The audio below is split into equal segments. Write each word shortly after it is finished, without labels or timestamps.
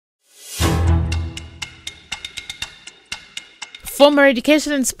Former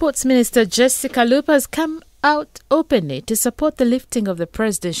Education and Sports Minister Jessica Alupo has come out openly to support the lifting of the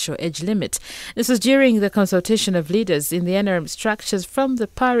presidential age limit. This was during the consultation of leaders in the NRM structures from the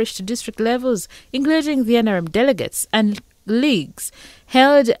parish to district levels, including the NRM delegates and leagues,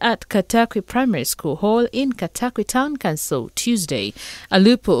 held at Katakwi Primary School Hall in Katakwi Town Council Tuesday.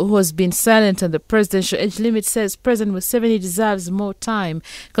 Alupo, who has been silent on the presidential age limit, says President Museveni deserves more time,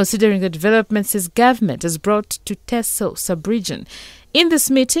 considering the developments his government has brought to Teso sub-region. In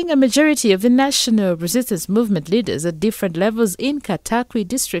this meeting, a majority of the National Resistance Movement leaders at different levels in Katakwi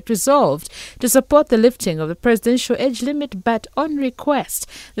district resolved to support the lifting of the presidential age limit, but on request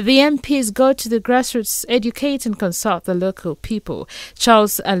that the MPs go to the grassroots, educate and consult the local people.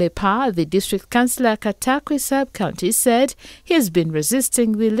 Charles Alepa, the district councillor at Katakwi sub-county, said he has been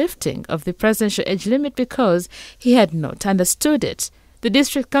resisting the lifting of the presidential age limit because he had not understood it. The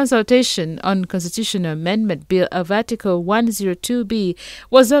district consultation on Constitutional Amendment Bill of Article 102B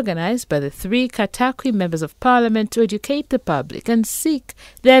was organized by the three Katakwi members of Parliament to educate the public and seek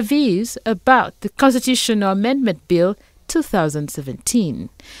their views about the Constitutional Amendment Bill 2017.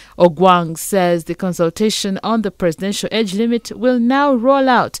 Ogwang says the consultation on the presidential age limit will now roll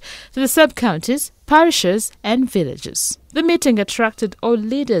out to the sub-counties, parishes and villages. The meeting attracted all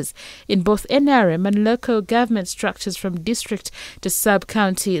leaders in both NRM and local government structures from district to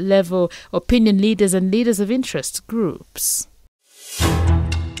sub-county level, opinion leaders and leaders of interest groups.